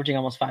mean, he's averaging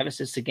almost 5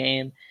 assists a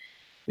game.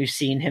 We've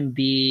seen him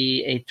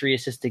be a 3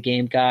 assist a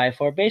game guy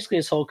for basically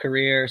his whole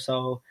career.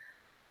 So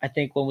I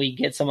think when we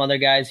get some other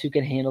guys who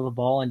can handle the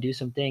ball and do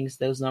some things,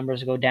 those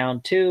numbers go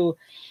down too.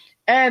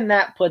 And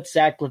that puts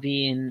Zach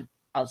LaVine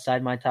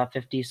outside my top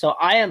 50. So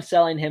I am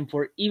selling him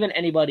for even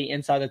anybody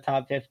inside the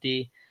top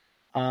 50.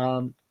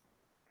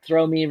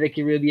 Throw me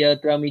Ricky Rubio,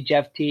 throw me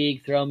Jeff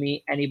Teague, throw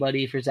me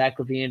anybody for Zach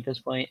LaVine at this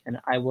point, and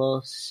I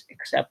will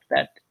accept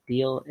that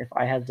deal if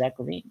I have Zach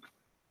LaVine.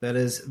 That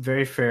is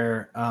very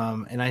fair.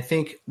 And I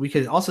think we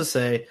could also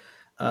say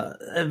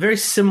a very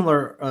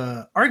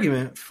similar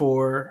argument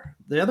for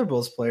the other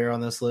Bulls player on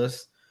this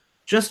list,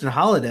 Justin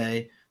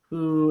Holiday,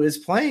 who is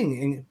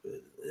playing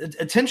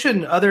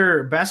attention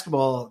other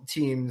basketball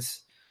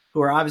teams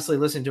who are obviously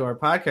listening to our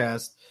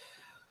podcast.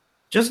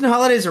 Justin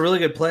Holiday is a really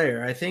good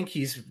player. I think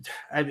he's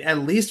at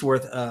least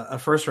worth a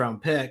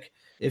first-round pick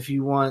if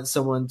you want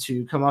someone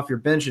to come off your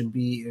bench and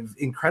be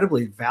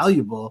incredibly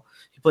valuable.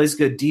 He plays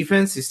good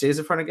defense. He stays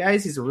in front of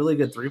guys. He's a really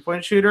good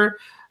three-point shooter.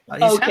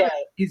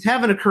 He's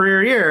having a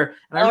career year.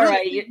 And I really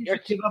think you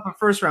should give up a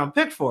first-round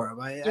pick for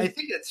him. I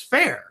think it's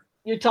fair.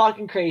 You're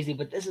talking crazy,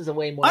 but this is a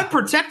way more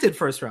unprotected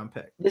first-round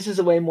pick. This is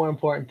a way more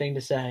important thing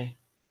to say.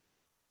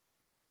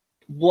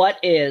 What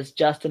is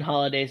Justin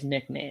Holiday's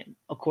nickname,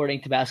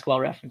 according to Basketball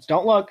Reference?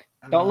 Don't look.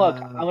 I'm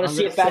going to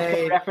see if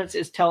Basketball Reference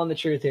is telling the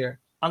truth here.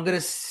 I'm going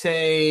to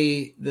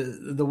say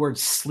the word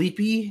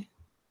sleepy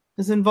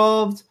is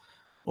involved,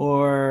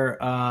 or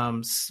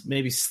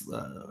maybe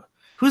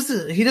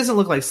he doesn't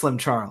look like Slim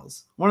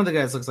Charles. One of the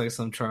guys looks like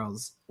Slim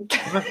Charles.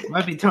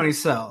 Might be Tony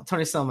Sell.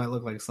 Tony Sell might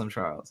look like Slim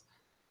Charles.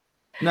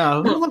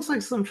 No, who looks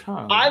like Slim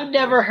Charles? I've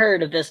never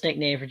heard of this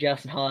nickname for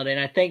Justin Holiday, and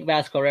I think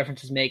Basketball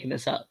Reference is making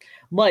this up.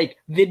 Mike,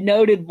 the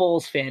noted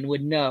Bulls fan,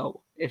 would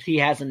know if he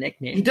has a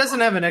nickname. He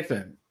doesn't have a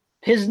nickname.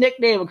 His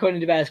nickname,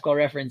 according to Basketball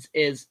Reference,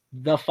 is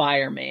the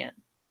Fireman.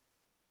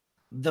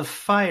 The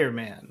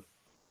Fireman.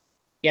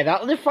 Yeah,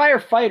 not the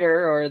firefighter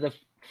or the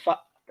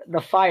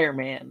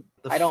fireman.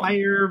 The I don't.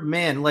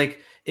 fireman, like,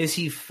 is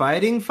he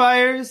fighting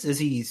fires? Is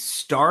he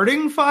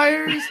starting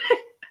fires?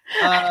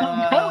 I don't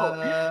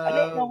know. I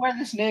don't Uh, know where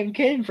this name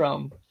came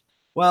from.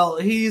 well,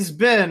 he's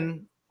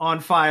been on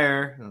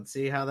fire. Let's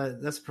see how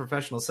that's a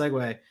professional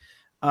segue.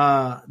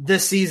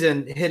 This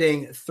season,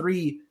 hitting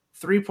three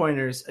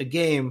pointers a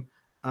game,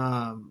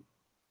 um,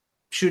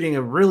 shooting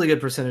a really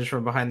good percentage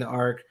from behind the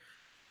arc,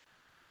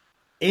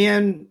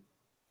 and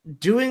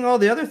doing all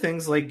the other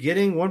things like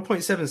getting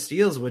 1.7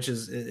 steals, which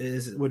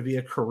is would be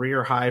a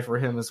career high for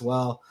him as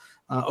well.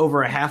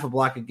 Over a half a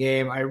block a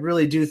game. I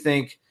really do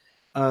think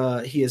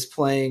he is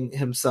playing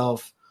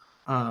himself,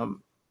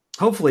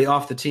 hopefully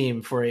off the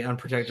team for a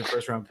unprotected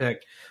first round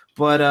pick.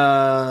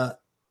 But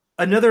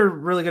another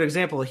really good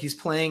example, he's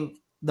playing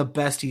the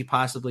best he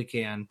possibly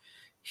can.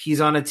 He's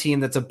on a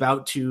team that's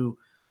about to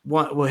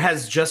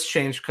has just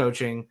changed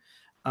coaching.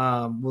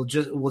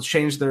 Will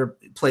change their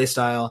play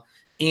style,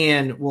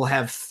 and we'll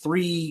have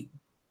 3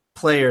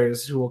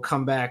 players who will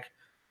come back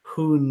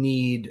who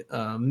need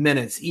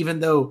minutes, even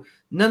though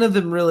none of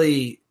them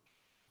really,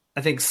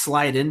 I think,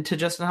 slide into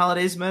Justin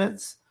Holiday's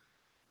minutes.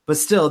 But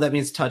still, that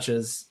means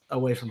touches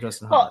away from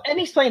Justin Well, Holiday. and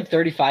he's playing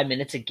 35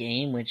 minutes a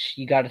game, which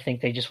you got to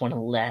think they just want to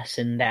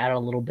lessen that a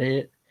little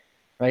bit,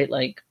 right?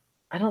 Like,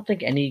 I don't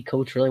think any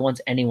coach really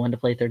wants anyone to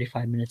play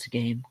 35 minutes a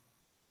game.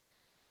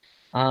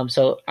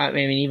 So I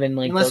mean, even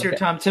like Unless those you're guys,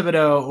 Tom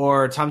Thibodeau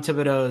or Tom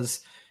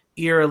Thibodeau's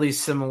eerily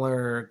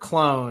similar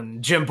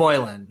clone, Jim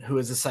Boylan, who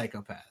is a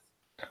psychopath.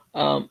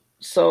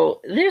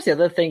 so there's the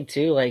other thing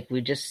too. Like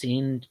we just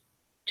seen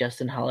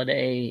Justin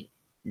Holiday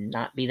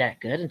not be that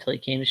good until he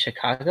came to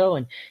Chicago,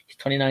 and he's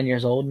 29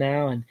 years old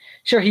now. And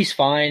sure, he's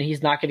fine.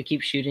 He's not going to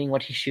keep shooting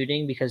what he's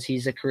shooting because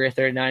he's a career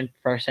 39%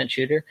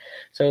 shooter.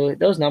 So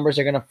those numbers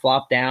are going to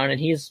flop down, and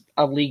he's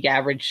a league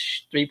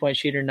average 3-point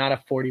shooter, not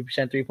a 40%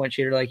 3-point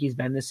shooter like he's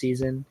been this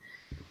season.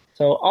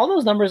 So all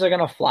those numbers are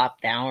going to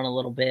flop down a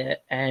little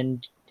bit,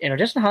 and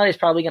Justin Holiday is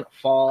probably going to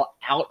fall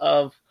out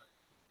of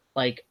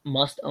like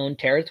must own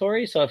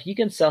territory. So if you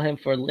can sell him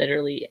for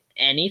literally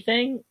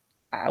anything,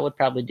 I would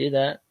probably do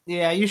that.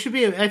 Yeah, you should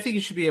be. I think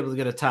you should be able to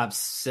get a top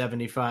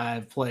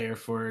 75 player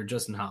for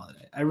Justin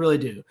Holiday. I really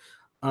do.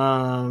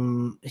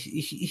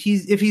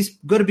 He's if he's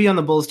going to be on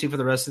the Bulls team for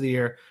the rest of the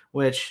year,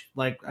 which,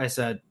 like I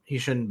said, he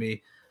shouldn't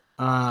be.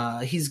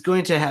 He's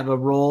going to have a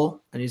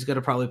role, and he's going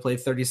to probably play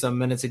 30 some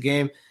minutes a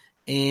game.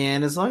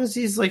 And as long as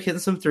he's like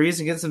hitting some threes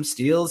and getting some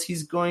steals,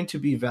 he's going to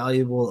be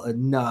valuable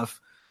enough,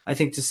 I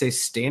think, to say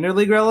standard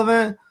league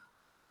relevant.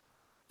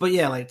 But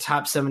yeah, like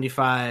top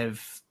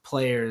 75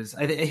 players,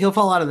 he'll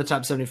fall out of the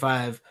top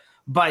 75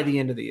 by the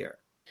end of the year.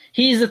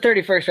 He's the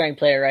 31st ranked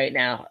player right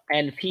now,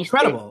 and if he's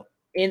Incredible.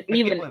 in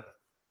even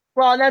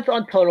well, and that's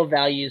on total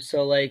value.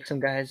 So like some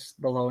guys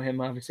below him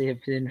obviously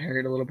have been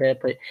hurt a little bit,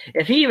 but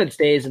if he even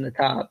stays in the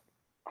top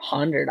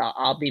 100,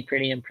 I'll be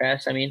pretty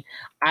impressed. I mean,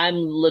 I'm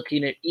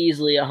looking at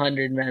easily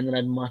 100 men that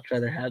I'd much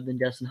rather have than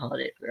Justin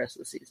Holiday for the rest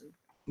of the season.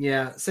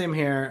 Yeah, same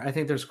here. I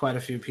think there's quite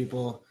a few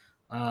people.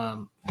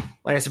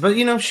 Like I said, but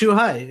shoot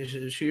high,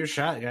 shoot your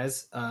shot,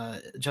 guys.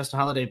 Justin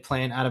Holiday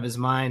playing out of his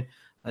mind.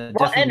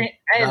 Well, and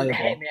hey,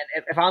 man,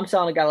 if I'm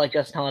selling a guy like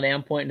Justin Holiday,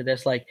 I'm pointing to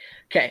this like,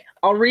 okay,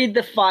 I'll read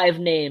the 5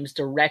 names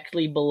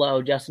directly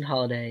below Justin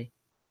Holiday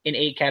in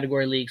 8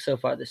 category leagues so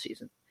far this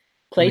season: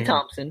 Klay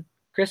Thompson,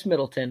 Chris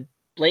Middleton,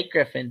 Blake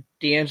Griffin,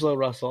 D'Angelo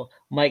Russell,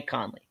 Mike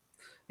Conley.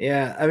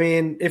 Yeah, I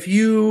mean, if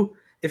you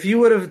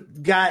would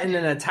have gotten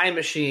in a time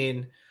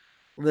machine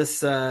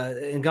this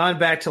and gone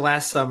back to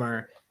last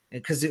summer,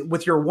 because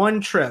with your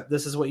one trip,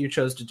 this is what you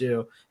chose to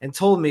do, and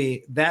told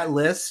me that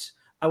list,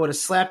 I would have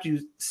slapped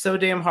you so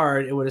damn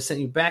hard, it would have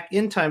sent you back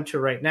in time to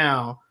right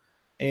now,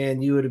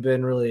 and you would have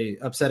been really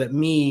upset at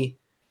me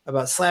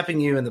about slapping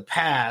you in the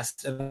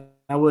past, and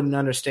I wouldn't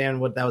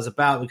understand what that was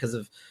about because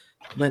of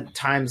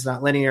time's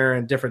not linear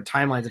and different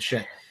timelines and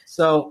shit.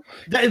 So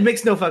it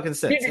makes no fucking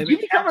sense. Did you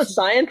become a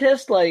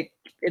scientist like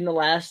in the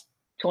last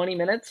 20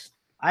 minutes?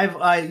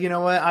 You know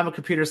what? I'm a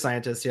computer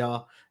scientist,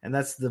 y'all, and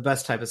that's the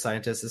best type of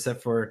scientist,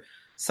 except for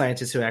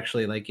scientists who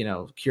actually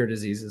cure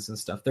diseases and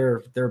stuff.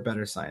 They're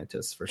better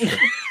scientists for sure.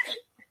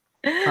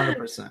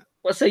 100%.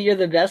 Well, so you're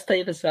the best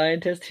type of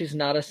scientist who's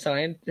not a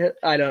scientist?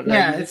 I don't know.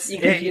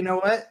 Yeah, you know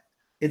what?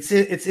 It's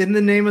in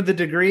the name of the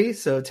degree,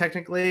 so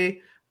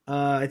technically,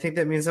 I think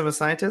that means I'm a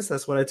scientist.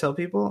 That's what I tell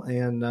people,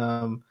 and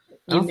I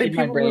don't think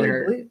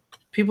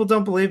people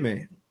don't believe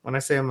me when I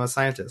say I'm a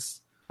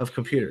scientist of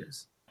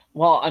computers.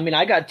 Well, I mean,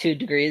 I got 2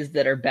 degrees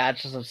that are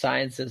bachelors of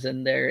sciences,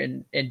 and they're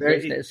in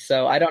business.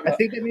 So I don't know. I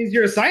think that means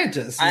you're a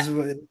scientist.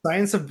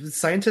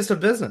 Scientist of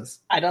business.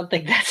 I don't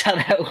think that's how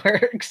that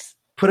works.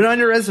 Put it on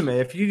your resume.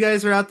 If you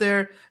guys are out there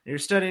and you're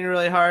studying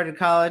really hard in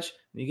college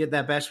and you get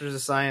that bachelor's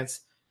of science,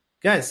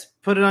 guys,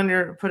 put it on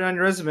your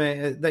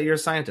resume that you're a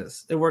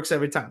scientist. It works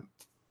every time.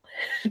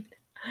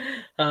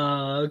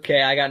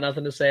 Okay, I got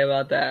nothing to say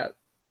about that.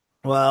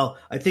 Well,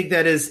 I think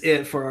that is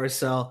it for our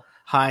sell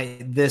high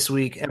this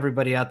week.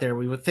 Everybody out there,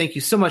 we would thank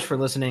you so much for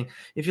listening.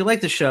 If you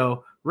like the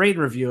show, rate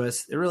and review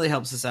us. It really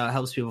helps us out,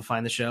 helps people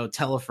find the show.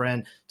 Tell a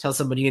friend, tell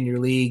somebody in your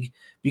league,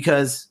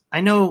 because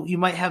I know you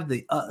might have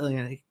the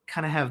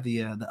kind of have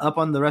the up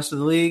on the rest of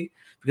the league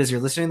because you're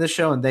listening to the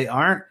show and they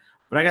aren't.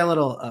 But I got a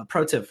little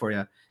pro tip for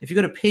you. If you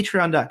go to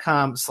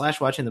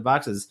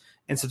patreon.com/watchingtheboxes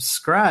and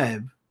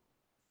subscribe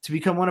to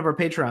become one of our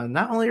Patreon,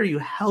 not only are you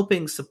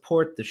helping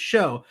support the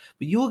show,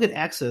 but you will get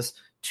access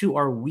to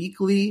our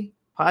weekly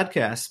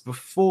podcasts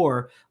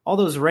before all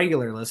those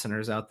regular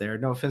listeners out there.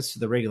 No offense to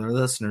the regular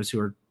listeners who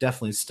are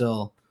definitely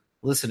still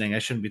listening. I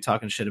shouldn't be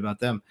talking shit about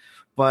them.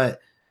 But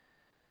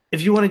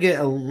if you want to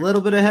get a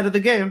little bit ahead of the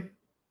game,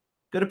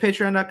 go to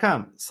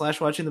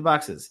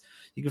patreon.com/watchingtheboxes.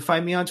 You can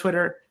find me on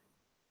Twitter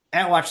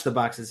at Watch the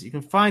Boxes. You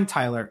can find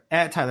Tyler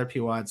at Tyler P.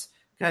 Watts.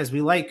 Guys,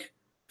 we like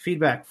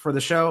feedback for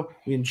the show.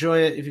 We enjoy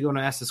it. If you want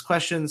to ask us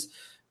questions,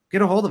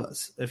 get a hold of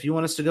us. If you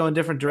want us to go in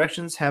different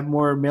directions, have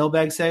more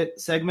mailbag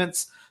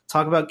segments,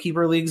 talk about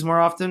keeper leagues more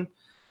often,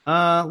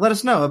 let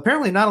us know.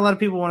 Apparently not a lot of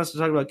people want us to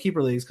talk about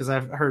keeper leagues because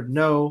I've heard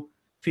no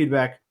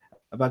feedback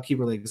about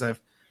keeper leagues. I've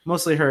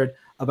mostly heard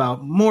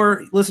about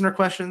more listener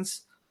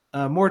questions,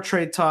 more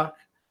trade talk,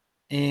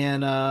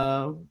 and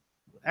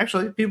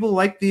actually, people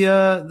like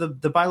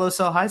the buy low,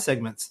 sell high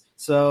segments.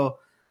 So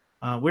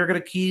we're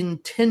going to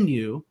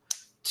continue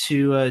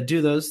to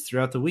do those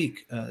throughout the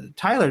week.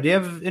 Tyler, do you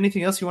have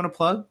anything else you want to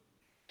plug?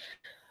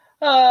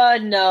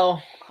 No.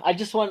 I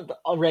just want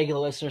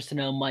regular listeners to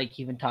know Mike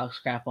even talks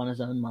crap on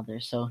his own mother,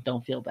 so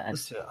don't feel bad.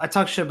 I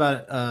talk shit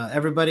about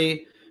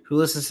everybody who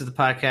listens to the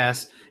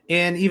podcast,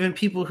 and even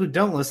people who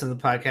don't listen to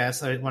the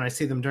podcast. When I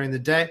see them during the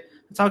day,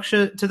 I talk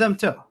shit to them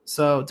too.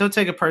 So don't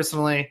take it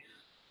personally.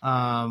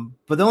 But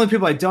the only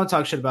people I don't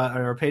talk shit about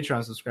are our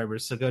Patreon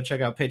subscribers. So go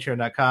check out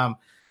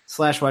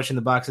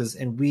patreon.com/watchingtheboxes,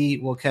 and we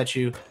will catch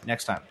you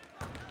next time.